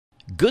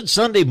Good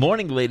Sunday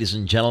morning, ladies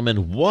and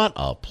gentlemen. What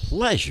a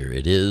pleasure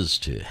it is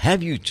to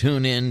have you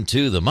tune in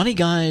to the Money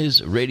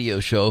Guys radio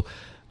show.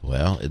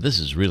 Well, this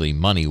is really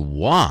Money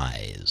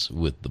Wise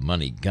with the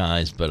Money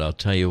Guys, but I'll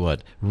tell you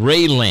what,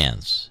 Ray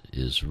Lance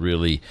is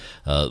really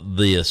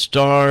the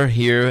star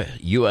here,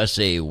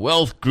 USA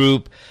Wealth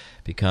Group,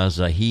 because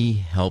he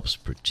helps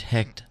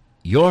protect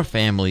your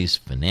family's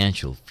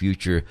financial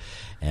future,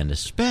 and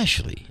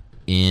especially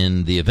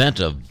in the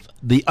event of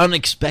the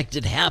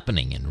unexpected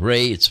happening. And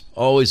Ray, it's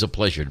always a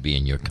pleasure to be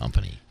in your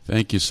company.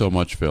 Thank you so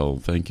much, Phil.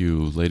 Thank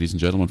you, ladies and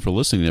gentlemen, for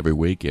listening every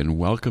week, and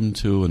welcome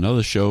to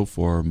another show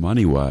for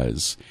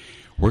MoneyWise.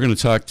 We're going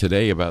to talk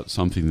today about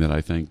something that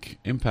I think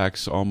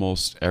impacts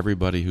almost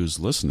everybody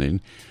who's listening.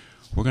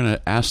 We're going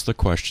to ask the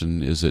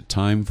question, is it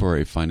time for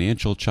a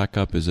financial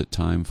checkup? Is it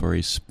time for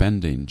a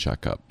spending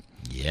checkup?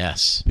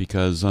 Yes.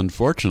 Because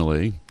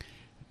unfortunately,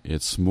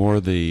 it's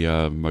more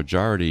the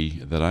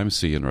majority that I'm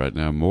seeing right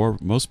now.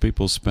 Most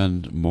people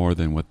spend more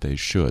than what they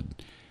should,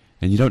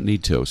 and you don't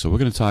need to. So we're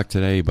going to talk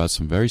today about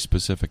some very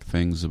specific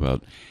things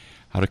about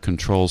how to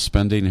control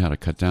spending, how to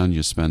cut down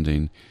your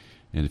spending,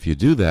 and if you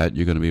do that,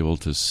 you're going to be able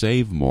to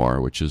save more,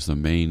 which is the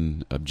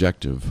main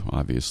objective,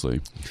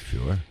 obviously.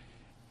 Sure.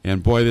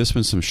 And boy, there's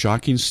been some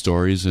shocking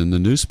stories in the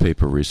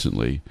newspaper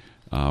recently.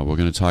 We're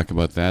going to talk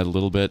about that a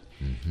little bit.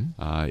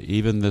 Mm-hmm.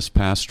 Even this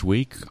past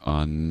week,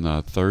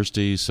 on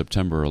Thursday,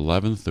 September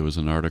 11th, there was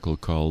an article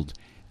called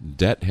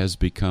Debt Has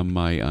Become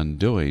My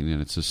Undoing,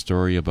 and it's a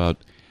story about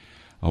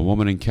a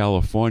woman in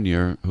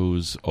California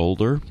who's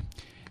older,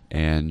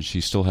 and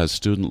she still has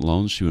student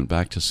loans. She went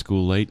back to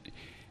school late,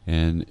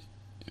 and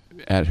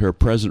at her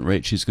present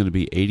rate, she's going to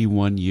be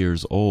 81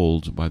 years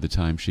old by the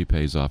time she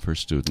pays off her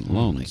student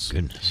loans. Oh,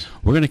 my goodness.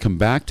 We're going to come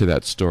back to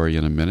that story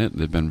in a minute.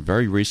 There have been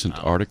very recent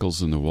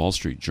articles in the Wall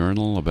Street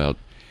Journal about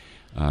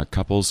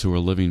couples who are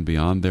living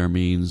beyond their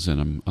means,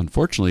 and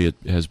unfortunately, it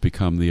has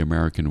become the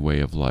American way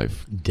of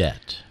life.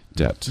 Debt.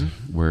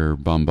 Mm-hmm. We're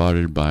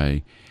bombarded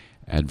by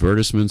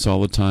advertisements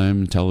all the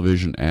time,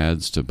 television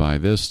ads to buy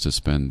this, to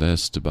spend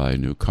this, to buy a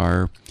new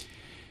car.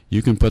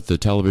 You can put the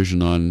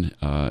television on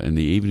in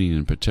the evening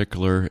in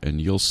particular,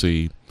 and you'll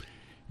see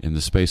in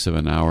the space of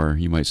an hour,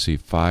 you might see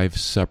 5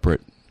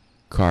 separate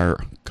car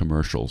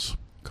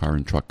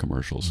and truck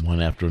commercials.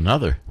 One after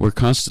another. We're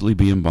constantly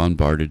being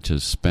bombarded to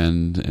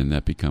spend, and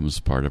that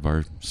becomes part of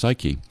our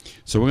psyche.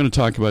 So we're going to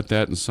talk about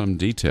that in some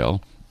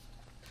detail.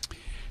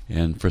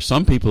 And for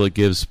some people, it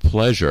gives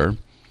pleasure.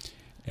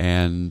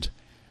 And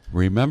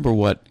remember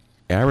what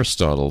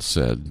Aristotle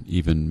said,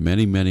 even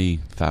many, many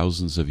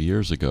thousands of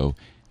years ago: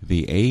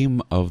 the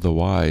aim of the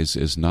wise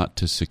is not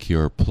to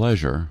secure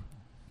pleasure,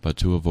 but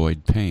to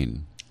avoid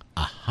pain.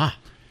 Aha.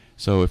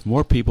 So if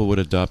more people would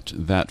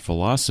adopt that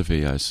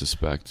philosophy, I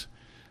suspect,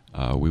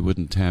 we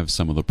wouldn't have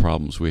some of the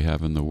problems we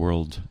have in the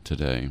world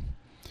today.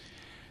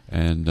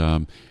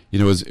 And,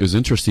 it was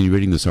interesting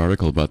reading this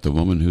article about the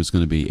woman who's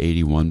going to be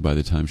 81 by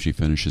the time she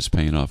finishes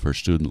paying off her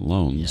student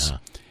loans.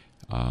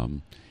 Yeah.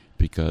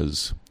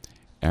 Because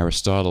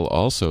Aristotle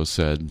also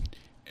said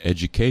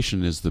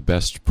education is the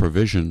best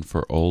provision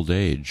for old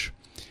age.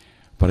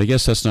 But I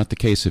guess that's not the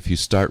case if you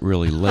start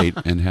really late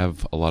and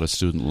have a lot of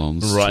student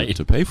loans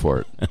to pay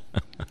for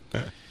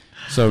it.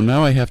 So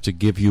now I have to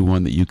give you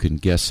one that you can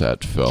guess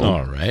at, Phil.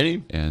 All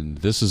righty. And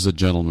this is a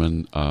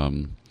gentleman,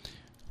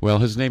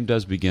 his name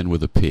does begin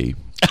with a P.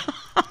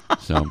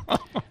 So,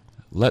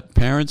 let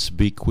parents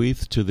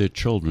bequeath to their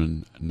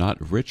children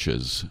not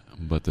riches,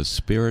 but the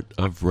spirit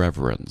of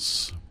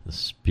reverence. The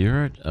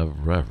spirit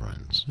of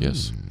reverence.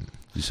 Yes.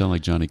 You sound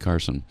like Johnny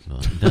Carson.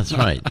 That's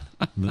right.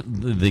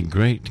 the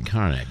great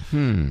Karnak.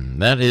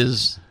 That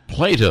is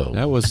Plato.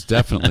 That was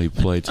definitely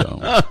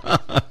Plato.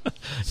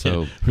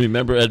 So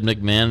remember Ed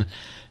McMahon?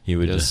 He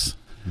would yes.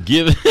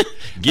 give.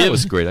 That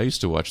was great. I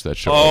used to watch that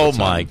show. Oh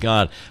my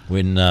God!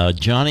 When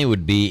Johnny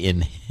would be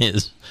in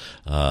his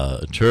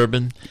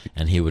turban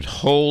and he would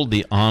hold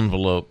the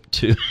envelope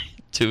to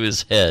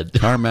his head.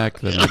 Carmack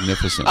the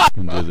Magnificent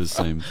can do the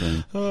same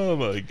thing. Oh,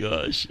 my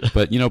gosh.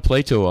 But,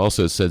 Plato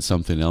also said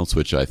something else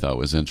which I thought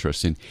was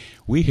interesting.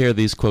 We hear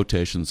these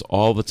quotations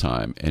all the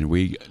time, and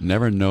we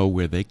never know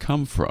where they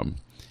come from.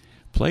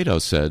 Plato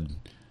said,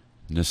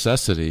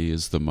 necessity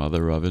is the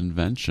mother of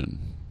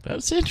invention.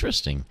 That's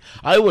interesting.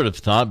 I would have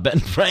thought Ben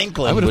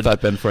Franklin. I would have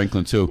thought Ben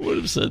Franklin, too. Would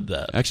have said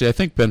that. Actually, I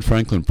think Ben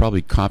Franklin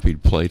probably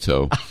copied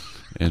Plato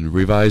and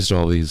revised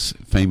all these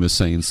famous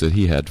sayings that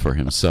he had for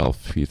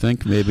himself. You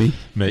think maybe?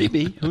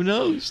 Maybe. Who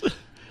knows?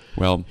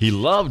 Well, he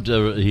loved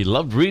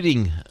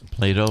reading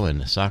Plato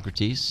and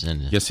Socrates,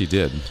 and yes, he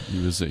did. He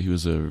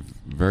was a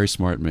very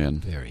smart man.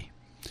 Very.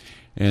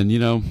 And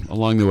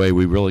along the way,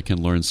 we really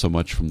can learn so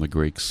much from the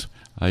Greeks.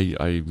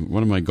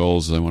 One of my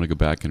goals is I want to go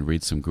back and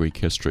read some Greek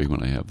history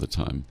when I have the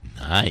time.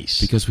 Nice.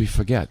 Because we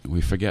forget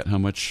how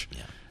much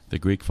the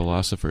Greek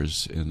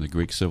philosophers in the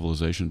Greek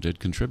civilization did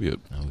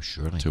contribute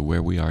to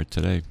where we are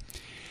today.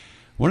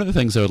 One of the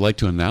things I would like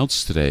to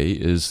announce today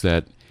is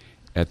that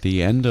at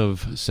the end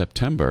of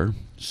September,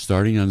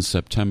 starting on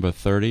September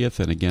 30th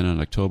and again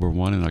on October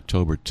 1 and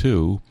October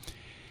 2,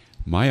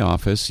 My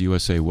office,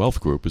 USA Wealth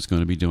Group, is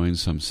going to be doing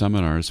some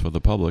seminars for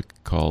the public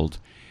called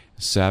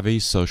Savvy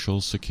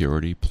Social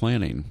Security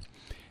Planning.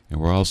 And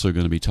we're also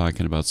going to be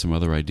talking about some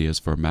other ideas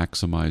for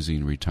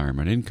maximizing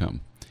retirement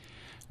income.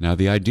 Now,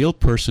 the ideal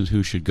person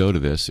who should go to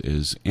this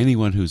is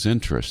anyone who's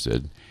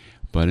interested,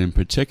 but in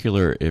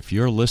particular, if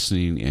you're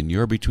listening and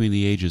you're between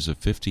the ages of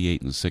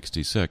 58 and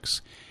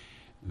 66,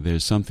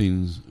 there's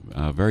something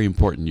very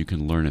important you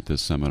can learn at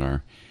this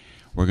seminar.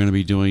 We're going to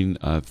be doing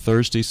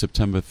Thursday,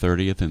 September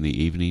 30th in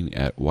the evening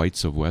at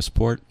White's of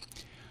Westport.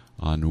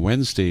 On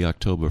Wednesday,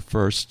 October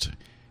 1st,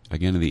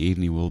 again in the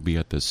evening, we'll be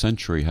at the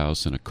Century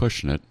House in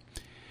Acushnet.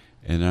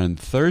 And on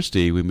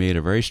Thursday, we made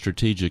a very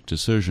strategic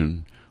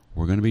decision.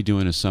 We're going to be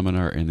doing a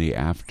seminar in the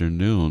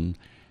afternoon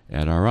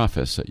at our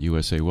office at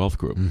USA Wealth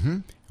Group. Mm-hmm.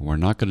 We're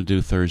not going to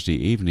do Thursday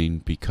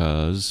evening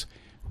because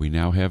we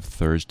now have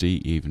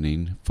Thursday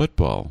evening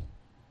football.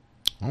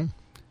 Oh.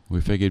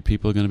 We figured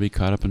people are going to be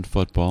caught up in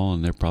football,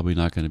 and they're probably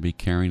not going to be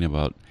caring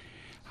about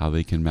how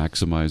they can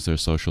maximize their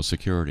Social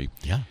Security.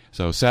 Yeah.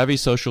 So Savvy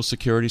Social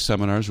Security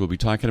seminars, we'll be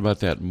talking about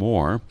that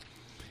more.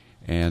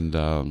 And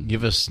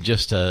give us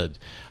just an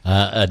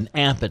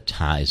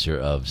appetizer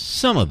of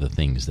some of the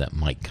things that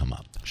might come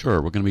up.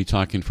 Sure. We're going to be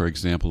talking, for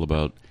example,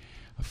 about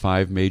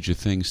 5 major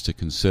things to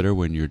consider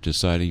when you're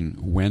deciding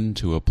when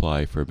to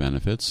apply for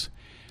benefits.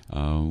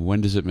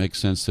 When does it make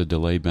sense to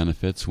delay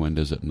benefits? When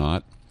does it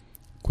not?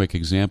 Quick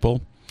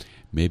example,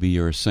 maybe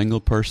you're a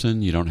single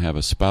person, you don't have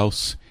a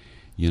spouse.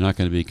 You're not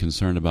going to be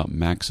concerned about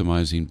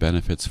maximizing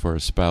benefits for a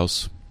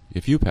spouse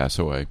if you pass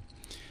away.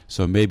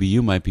 So maybe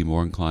you might be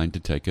more inclined to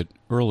take it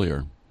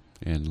earlier.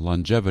 And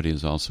longevity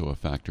is also a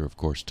factor, of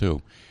course,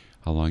 too.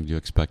 How long do you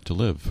expect to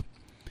live?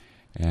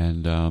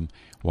 And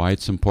why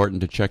it's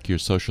important to check your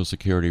Social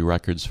Security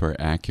records for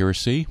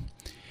accuracy.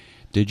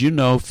 Did you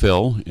know,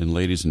 Phil, and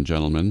ladies and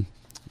gentlemen,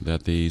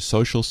 that the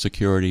Social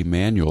Security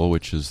Manual,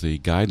 which is the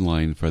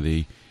guideline for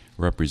the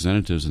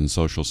representatives in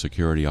Social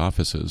Security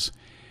offices,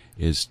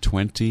 is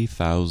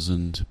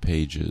 20,000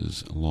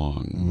 pages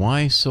long?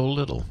 Why so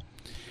little?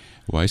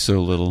 Why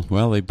so little?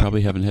 Well, they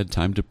probably haven't had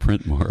time to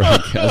print more, I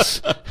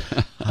guess.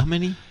 How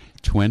many?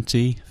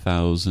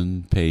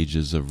 20,000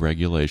 pages of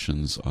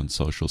regulations on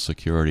Social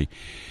Security.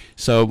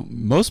 So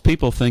most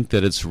people think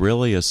that it's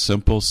really a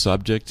simple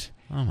subject.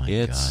 Oh, my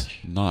It's gosh.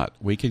 not.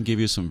 We can give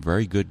you some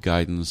very good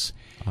guidance.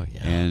 Oh,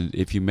 yeah. And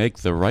if you make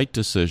the right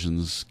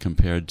decisions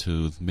compared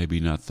to maybe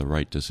not the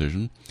right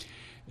decision,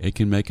 it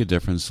can make a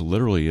difference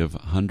literally of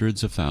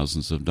hundreds of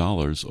thousands of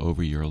dollars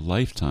over your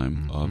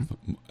lifetime of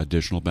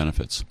additional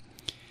benefits.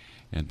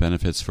 And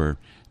benefits for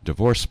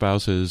divorced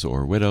spouses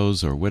or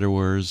widows or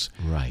widowers.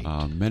 Right.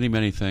 Many,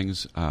 many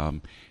things.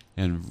 And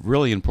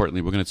really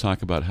importantly, we're going to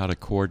talk about how to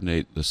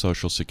coordinate the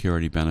Social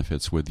Security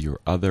benefits with your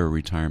other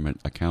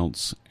retirement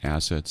accounts,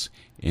 assets,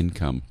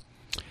 income.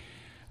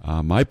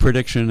 My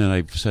prediction, and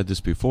I've said this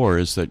before,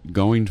 is that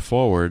going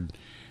forward,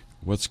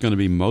 what's going to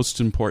be most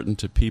important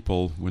to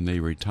people when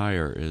they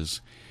retire is,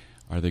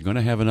 are they going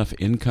to have enough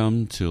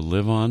income to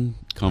live on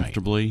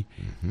comfortably,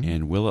 Right.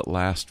 and will it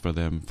last for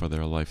them for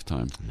their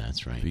lifetime?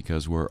 That's right.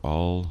 Because we're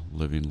all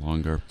living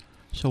longer.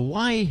 So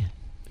why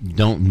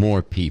don't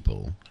more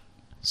people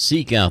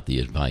seek out the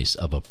advice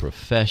of a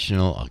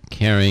professional, a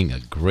caring, a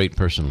great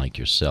person like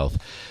yourself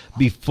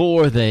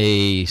before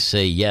they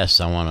say, yes,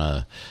 I want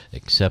to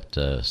accept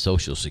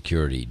Social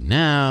Security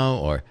now?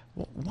 Or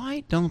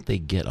why don't they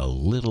get a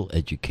little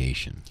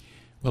education?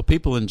 Well,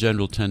 people in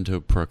general tend to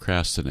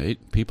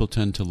procrastinate. People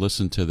tend to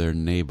listen to their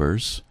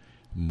neighbors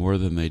more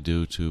than they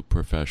do to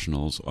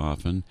professionals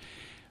often.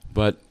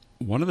 But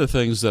one of the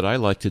things that I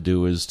like to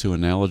do is to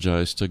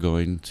analogize to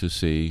going to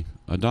see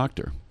a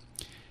doctor.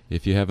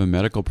 If you have a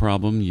medical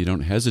problem, you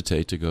don't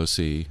hesitate to go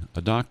see a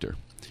doctor.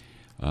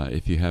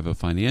 If you have a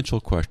financial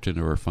question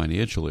or a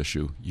financial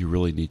issue, you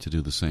really need to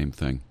do the same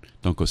thing.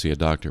 Don't go see a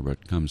doctor,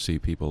 but come see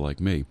people like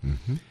me,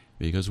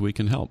 because we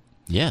can help.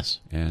 Yes.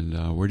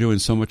 And we're doing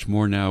so much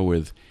more now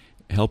with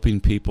helping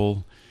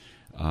people,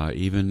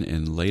 even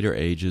in later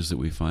ages that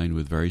we find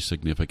with very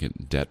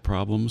significant debt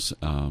problems.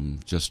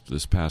 Just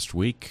this past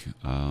week,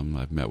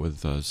 I've met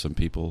with some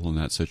people in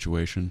that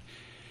situation.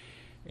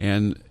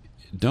 And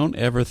don't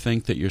ever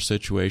think that your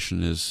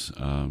situation is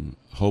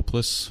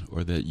hopeless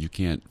or that you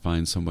can't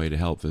find some way to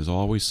help. There's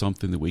always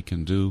something that we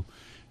can do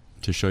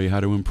to show you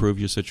how to improve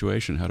your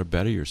situation, how to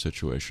better your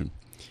situation.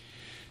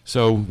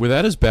 So with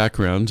that as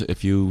background,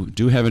 if you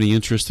do have any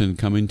interest in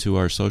coming to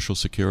our Social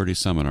Security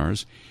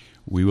seminars,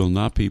 we will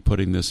not be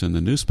putting this in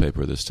the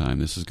newspaper this time.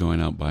 This is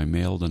going out by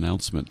mailed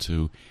announcement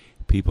to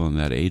people in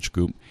that age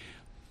group.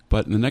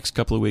 But in the next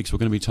couple of weeks, we're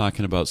going to be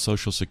talking about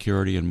Social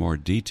Security in more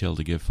detail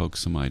to give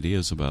folks some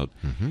ideas about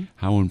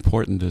how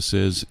important this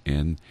is,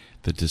 and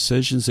the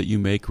decisions that you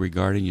make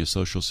regarding your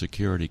Social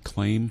Security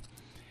claim,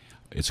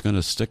 it's going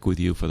to stick with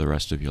you for the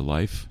rest of your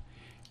life,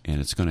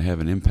 and it's going to have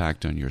an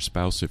impact on your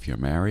spouse if you're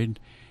married.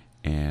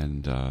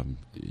 And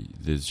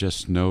there's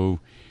just no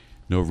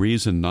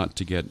reason not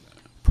to get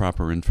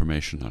proper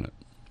information on it.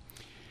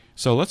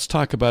 So let's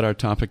talk about our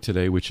topic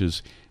today, which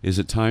is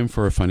it time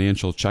for a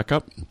financial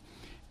checkup?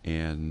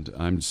 And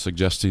I'm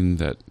suggesting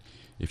that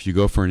If you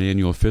go for an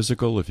annual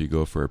physical, if you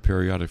go for a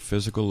periodic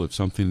physical, if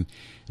something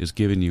is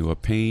giving you a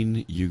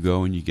pain, you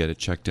go and you get it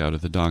checked out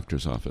at the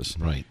doctor's office.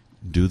 Right.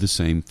 Do the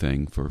same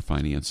thing for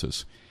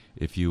finances.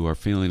 If you are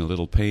feeling a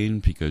little pain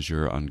because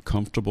you're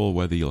uncomfortable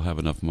whether you'll have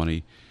enough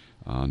money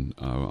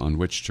on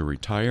which to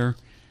retire,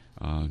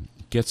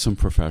 get some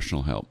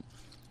professional help.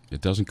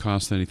 It doesn't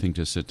cost anything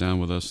to sit down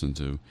with us and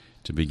to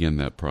begin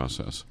that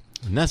process.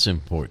 And that's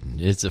important.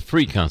 It's a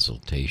free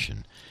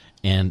consultation.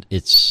 And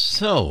it's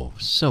so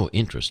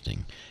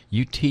interesting.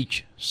 You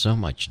teach so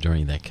much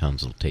during that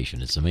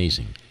consultation. It's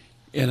amazing.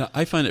 And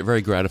I find it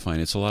very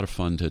gratifying. It's a lot of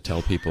fun to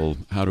tell people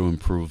how to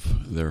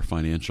improve their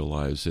financial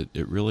lives. It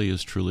really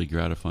is truly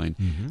gratifying.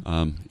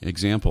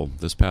 Example,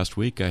 this past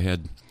week I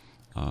had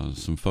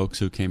some folks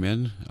who came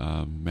in,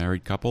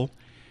 married couple.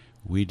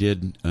 We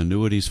did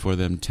annuities for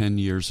them 10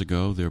 years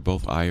ago. They're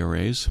both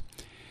IRAs.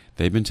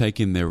 They've been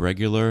taking their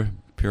regular,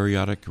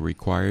 periodic,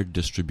 required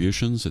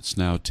distributions. It's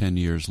now 10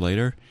 years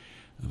later.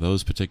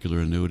 Those particular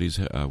annuities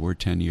were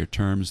 10-year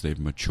terms. They've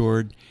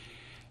matured.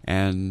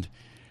 And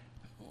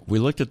we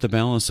looked at the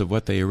balance of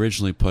what they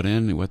originally put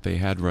in and what they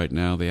had right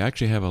now. They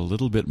actually have a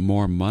little bit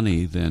more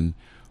money than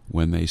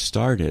when they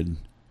started,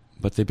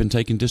 but they've been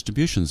taking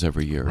distributions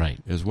every year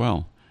as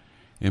well.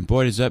 And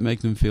boy, does that make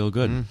them feel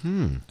good.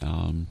 And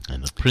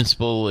the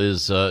principal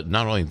is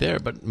not only there,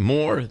 but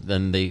more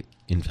than they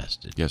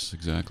invested. Yes,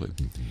 exactly.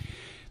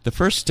 The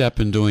first step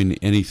in doing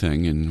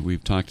anything, and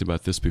we've talked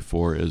about this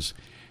before, is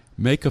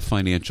make a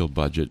financial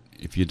budget.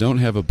 If you don't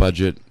have a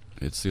budget,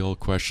 it's the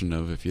old question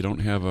of if you don't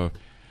have a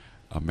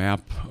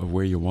map of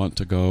where you want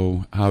to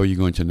go, how are you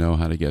going to know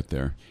how to get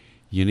there?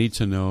 You need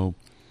to know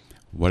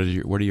what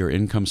are your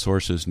income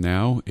sources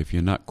now. If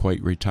you're not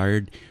quite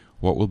retired,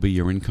 what will be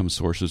your income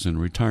sources in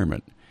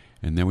retirement?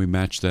 And then we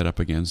match that up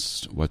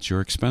against what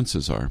your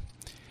expenses are.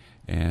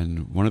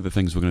 And one of the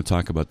things we're going to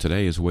talk about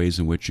today is ways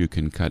in which you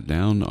can cut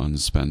down on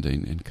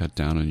spending and cut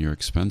down on your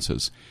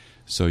expenses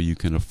so you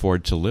can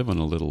afford to live on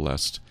a little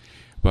less.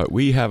 But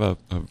we have a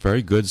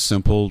very good,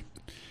 simple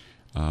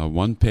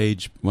one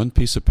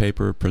piece of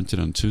paper printed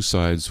on two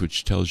sides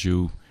which tells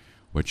you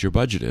what your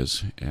budget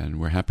is. And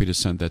we're happy to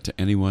send that to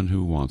anyone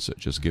who wants it.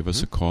 Just give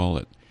us a call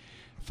at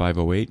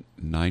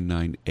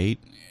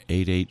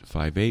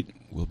 508-998-8858.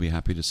 We'll be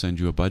happy to send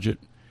you a budget.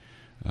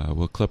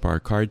 We'll clip our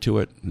card to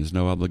it. There's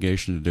no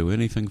obligation to do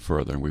anything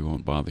further. We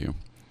won't bother you.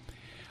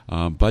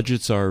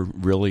 Budgets are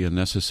really a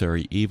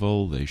necessary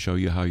evil. They show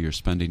you how you're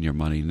spending your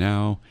money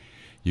now.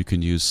 You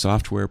can use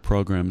software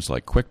programs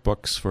like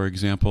QuickBooks, for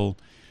example,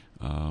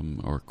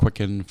 or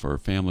Quicken for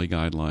family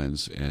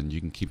guidelines, and you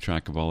can keep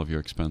track of all of your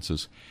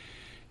expenses.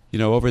 You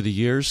know, over the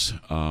years,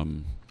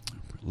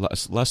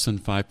 less than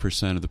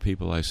 5% of the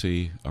people I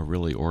see are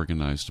really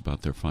organized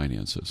about their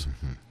finances.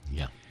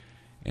 Yeah.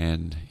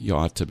 And you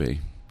ought to be.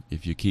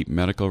 If you keep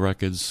medical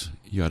records,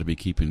 you ought to be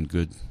keeping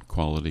good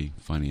quality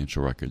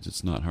financial records.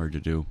 It's not hard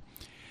to do.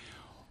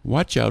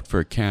 Watch out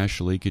for cash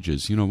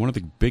leakages. You know, one of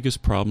the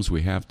biggest problems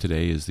we have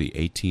today is the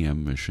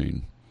ATM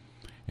machine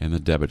and the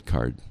debit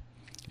card.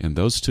 And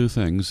those two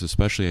things,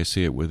 especially I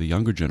see it with the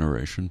younger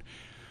generation,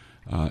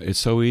 it's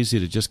so easy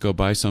to just go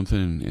buy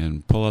something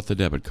and pull out the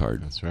debit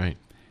card. That's right.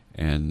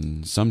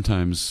 And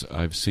sometimes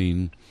I've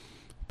seen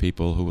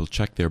people who will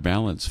check their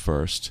balance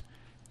first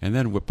and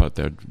then whip out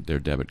their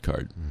debit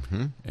card.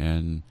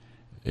 And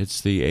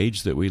it's the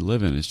age that we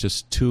live in. It's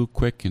just too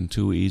quick and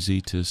too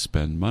easy to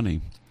spend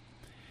money.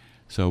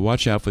 So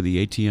watch out for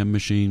the ATM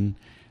machine,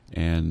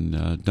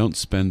 and don't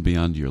spend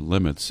beyond your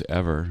limits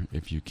ever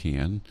if you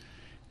can.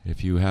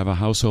 If you have a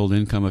household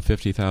income of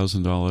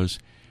 $50,000,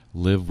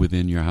 live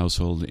within your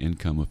household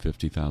income of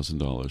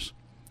 $50,000.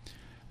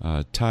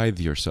 Tithe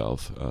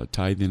yourself.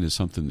 Tithing is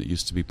something that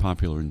used to be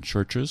popular in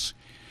churches.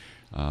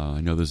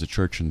 I know there's a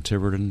church in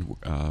Tiverton.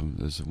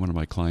 One of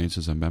my clients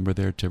is a member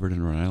there,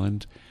 Tiverton, Rhode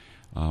Island.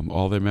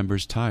 All their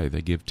members tithe.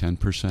 They give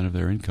 10% of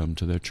their income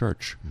to their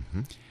church.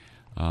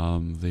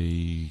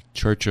 The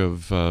Church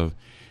of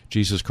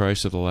Jesus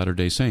Christ of the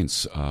Latter-day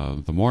Saints,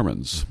 the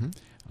Mormons,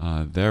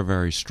 they're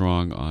very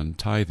strong on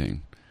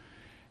tithing.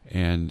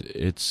 And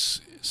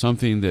it's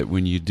something that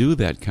when you do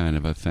that kind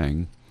of a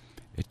thing,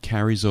 it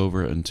carries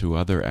over into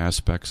other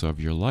aspects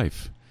of your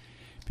life.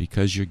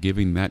 Because you're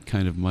giving that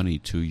kind of money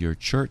to your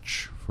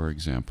church, for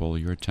example,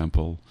 your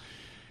temple,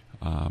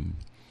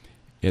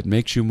 it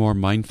makes you more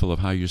mindful of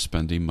how you're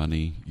spending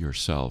money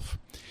yourself.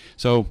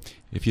 So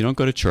if you don't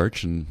go to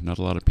church, and not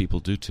a lot of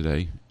people do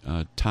today,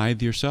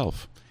 tithe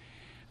yourself.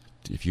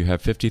 If you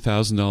have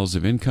 $50,000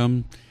 of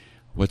income,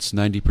 what's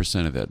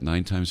 90% of that?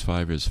 9 times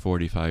 5 is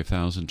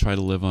 45,000. Try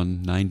to live on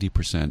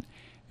 90%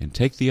 and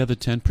take the other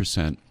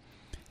 10%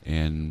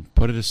 and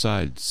put it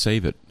aside.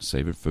 Save it.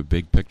 Save it for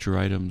big picture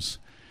items.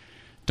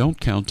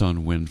 Don't count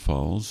on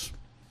windfalls.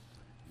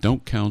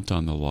 Don't count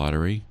on the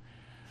lottery.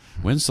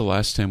 When's the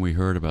last time we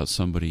heard about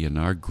somebody in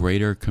our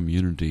greater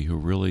community who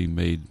really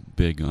made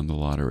big on the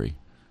lottery?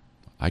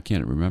 I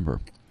can't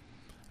remember.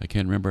 I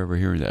can't remember ever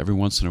hearing that. Every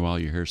once in a while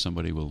you hear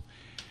somebody will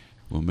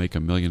make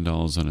 $1 million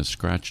on a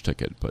scratch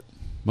ticket, but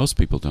most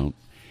people don't.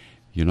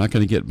 You're not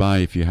going to get by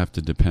if you have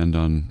to depend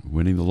on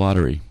winning the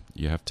lottery.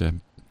 You have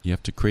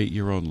to create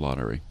your own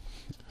lottery.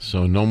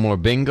 So no more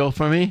bingo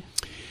for me?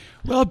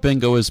 Well,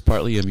 bingo is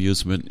partly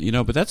amusement,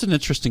 but that's an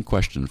interesting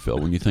question, Phil,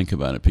 when you think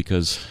about it,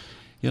 because,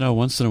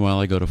 once in a while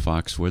I go to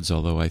Foxwoods,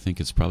 although I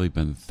think it's probably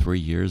been 3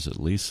 years at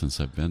least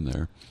since I've been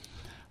there.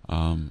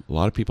 A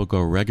lot of people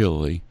go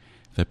regularly.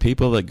 The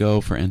people that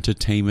go for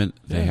entertainment,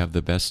 they have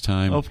the best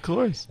time. Of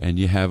course. And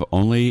you have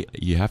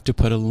to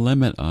put a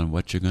limit on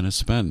what you're going to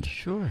spend.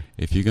 Sure.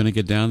 If you're going to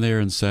get down there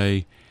and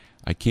say,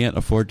 I can't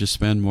afford to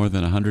spend more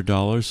than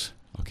 $100,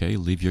 okay,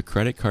 leave your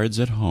credit cards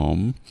at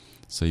home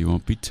so you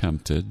won't be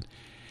tempted.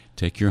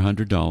 Take your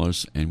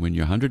 $100, and when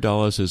your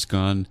 $100 is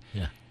gone,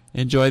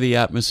 enjoy the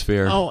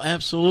atmosphere. Oh,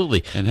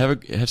 absolutely. And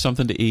have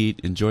something to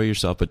eat, enjoy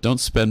yourself, but don't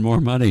spend more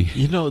money.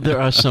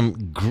 There are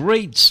some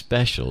great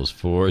specials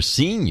for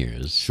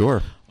seniors.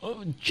 Sure.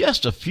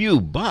 Just a few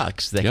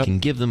bucks that can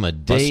give them a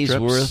day's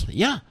worth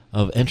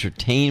of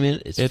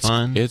entertainment. It's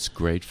fun. It's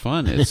great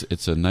fun.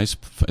 It's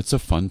a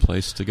fun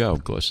place to go.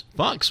 Of course.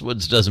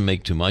 Foxwoods doesn't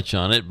make too much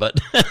on it, but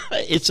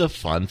it's a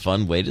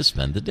fun way to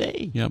spend the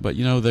day. Yeah, but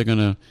they're going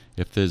to,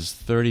 if there's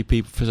 30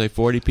 people, say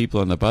 40 people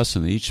on the bus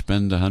and they each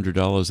spend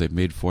 $100, they've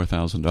made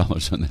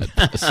 $4,000 on that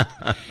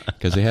bus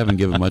because they haven't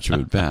given much of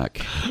it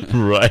back.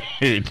 Right.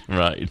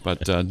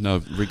 But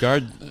no,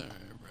 regard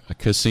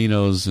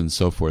casinos and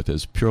so forth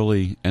as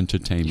purely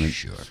entertainment.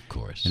 Sure, of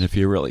course. And if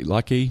you're really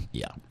lucky,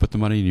 put the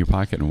money in your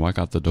pocket and walk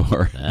out the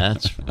door.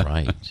 That's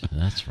right.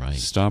 That's right.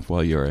 Stop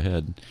while you're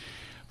ahead.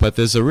 But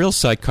there's a real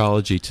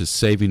psychology to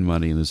saving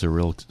money, and there's a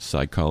real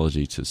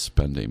psychology to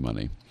spending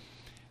money.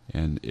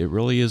 And it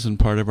really isn't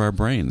part of our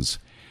brains.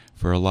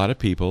 For a lot of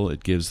people,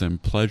 it gives them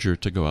pleasure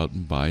to go out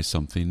and buy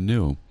something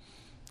new.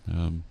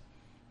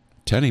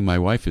 Tenny, my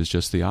wife, is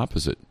just the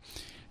opposite.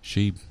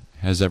 She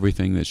has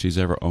everything that she's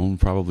ever owned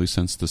probably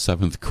since the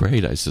 7th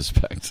grade, I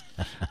suspect.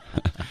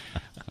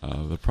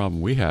 The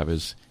problem we have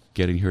is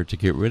getting her to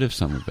get rid of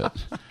some of it.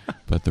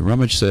 But the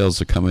rummage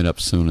sales are coming up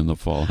soon in the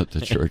fall at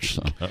the church.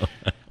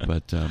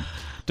 But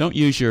don't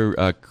use your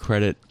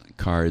credit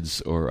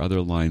cards or other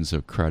lines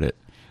of credit.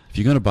 If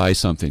you're going to buy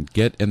something,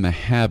 get in the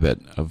habit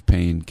of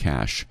paying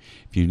cash.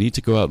 If you need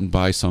to go out and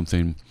buy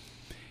something,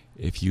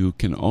 if you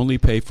can only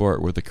pay for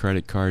it with a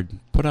credit card,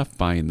 put off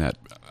buying that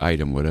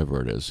item,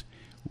 whatever it is.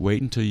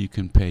 Wait until you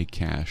can pay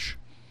cash.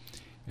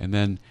 And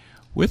then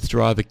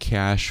withdraw the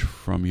cash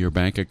from your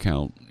bank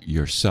account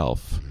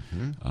yourself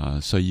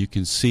so you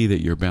can see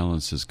that your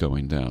balance is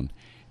going down.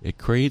 It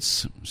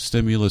creates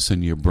stimulus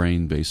in your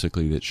brain,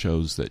 basically, that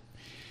shows that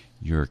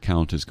your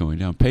account is going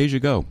down. Pay as you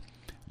go.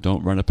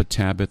 Don't run up a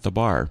tab at the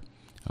bar.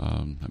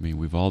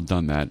 We've all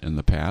done that in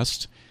the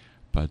past.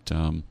 But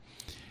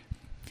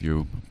if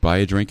you buy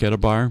a drink at a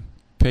bar,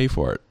 pay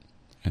for it.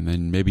 And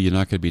then maybe you're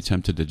not going to be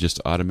tempted to just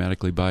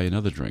automatically buy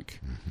another drink.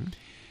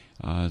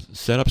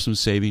 Set up some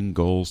saving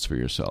goals for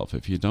yourself.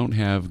 If you don't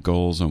have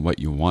goals on what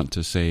you want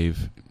to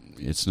save,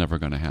 it's never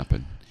going to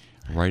happen.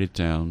 Write it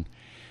down.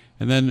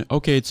 And then,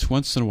 it's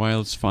once in a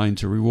while, it's fine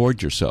to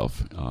reward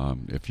yourself.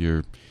 If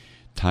you're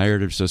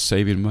tired of just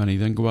saving money,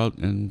 then go out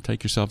and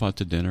take yourself out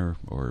to dinner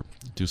or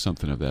do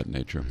something of that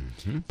nature.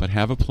 But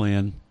have a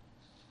plan.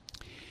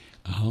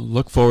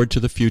 Look forward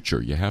to the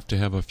future. You have to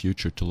have a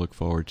future to look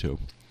forward to.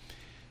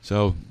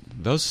 So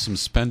those are some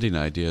spending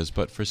ideas,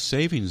 but for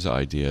savings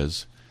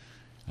ideas,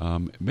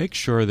 make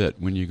sure that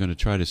when you're going to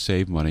try to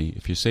save money,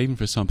 if you're saving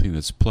for something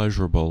that's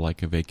pleasurable,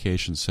 like a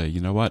vacation, say, you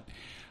know what,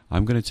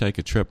 I'm going to take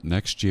a trip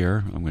next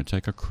year. I'm going to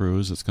take a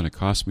cruise. It's going to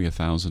cost me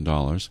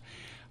 $1,000.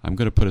 I'm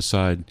going to put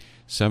aside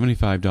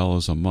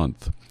 $75 a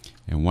month.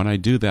 And when I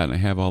do that and I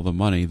have all the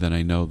money, then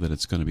I know that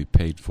it's going to be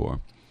paid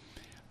for.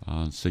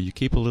 So you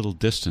keep a little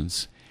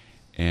distance,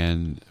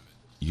 and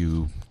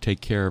you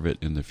take care of it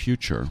in the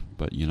future,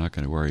 but you're not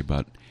going to worry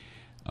about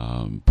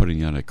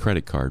putting on a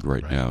credit card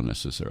right now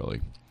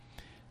necessarily.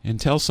 And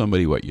tell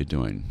somebody what you're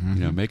doing.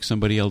 Make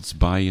somebody else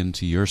buy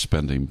into your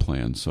spending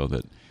plan so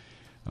that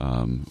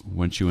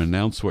once you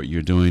announce what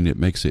you're doing, it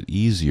makes it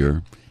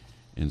easier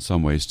in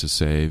some ways to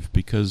save,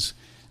 because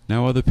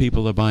now other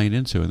people are buying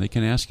into it, and they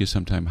can ask you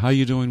sometime, how are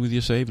you doing with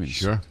your savings?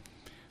 Sure.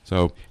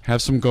 So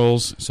have some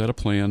goals, set a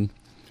plan,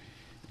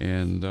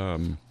 and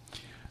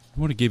I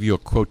want to give you a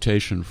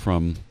quotation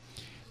from,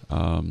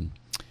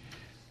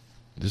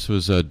 this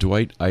was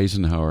Dwight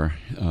Eisenhower.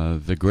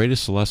 The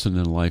greatest lesson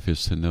in life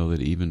is to know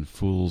that even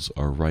fools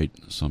are right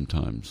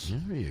sometimes.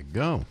 There you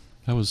go.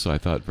 That was, I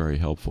thought, very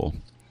helpful.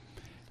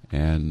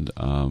 And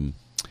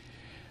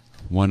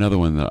one other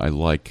one that I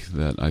like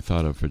that I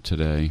thought of for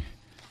today,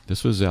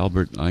 this was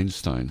Albert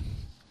Einstein.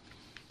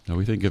 Now,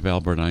 we think of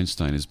Albert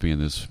Einstein as being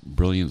this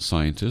brilliant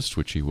scientist,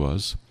 which he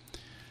was.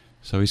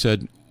 So he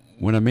said,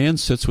 when a man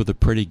sits with a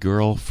pretty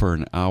girl for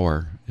an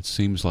hour, it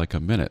seems like a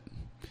minute.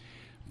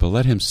 But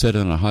let him sit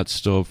on a hot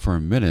stove for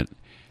a minute,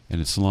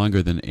 and it's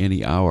longer than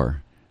any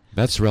hour.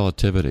 That's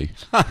relativity.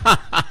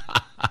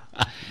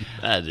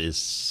 That is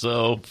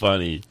so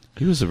funny.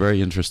 He was a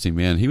very interesting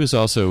man. He was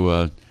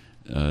also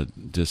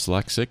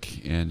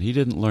dyslexic, and he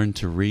didn't learn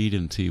to read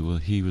until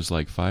he was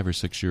like 5 or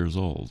 6 years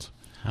old.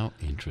 How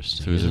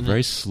interesting. So he was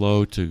very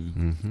slow to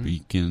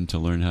begin to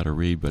learn how to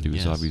read, but he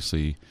was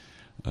obviously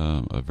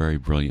a very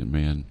brilliant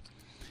man.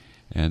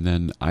 And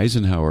then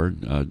Eisenhower,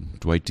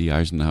 Dwight D.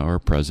 Eisenhower,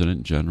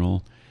 President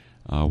General,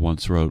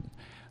 once wrote,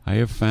 "I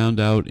have found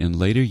out in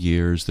later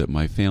years that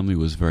my family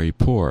was very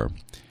poor,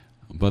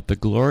 but the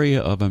glory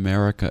of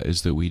America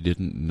is that we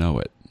didn't know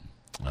it."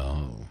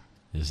 Oh,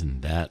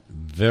 isn't that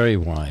very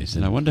wise?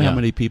 And I wonder how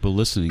many people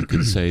listening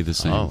could say the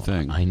same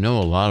thing. I know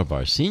a lot of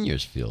our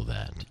seniors feel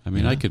that. I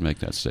mean, I could make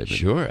that statement.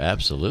 Sure,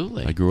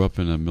 absolutely. I grew up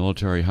in a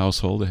military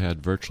household that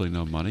had virtually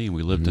no money, and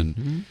we lived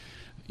in,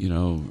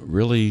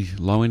 really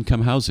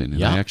low-income housing.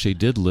 And I actually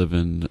did live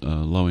in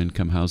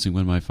low-income housing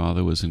when my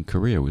father was in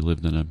Korea. We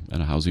lived in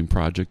a housing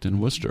project in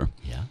Worcester.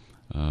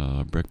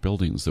 Yeah. Brick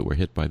buildings that were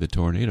hit by the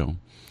tornado.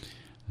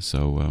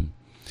 So,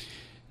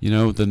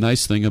 the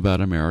nice thing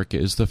about America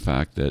is the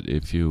fact that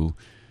if you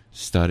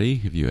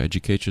study, if you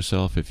educate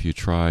yourself, if you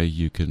try,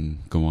 you can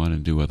go on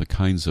and do other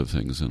kinds of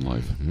things in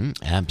life. Mm-hmm.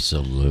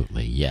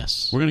 Absolutely,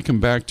 yes. We're going to come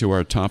back to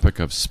our topic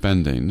of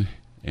spending,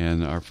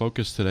 and our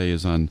focus today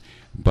is on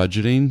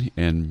budgeting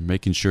and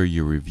making sure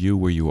you review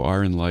where you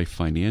are in life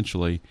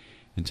financially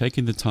and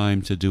taking the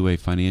time to do a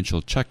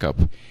financial checkup.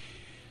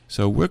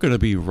 So we're going to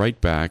be right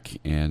back,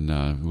 and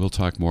we'll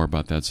talk more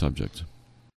about that subject.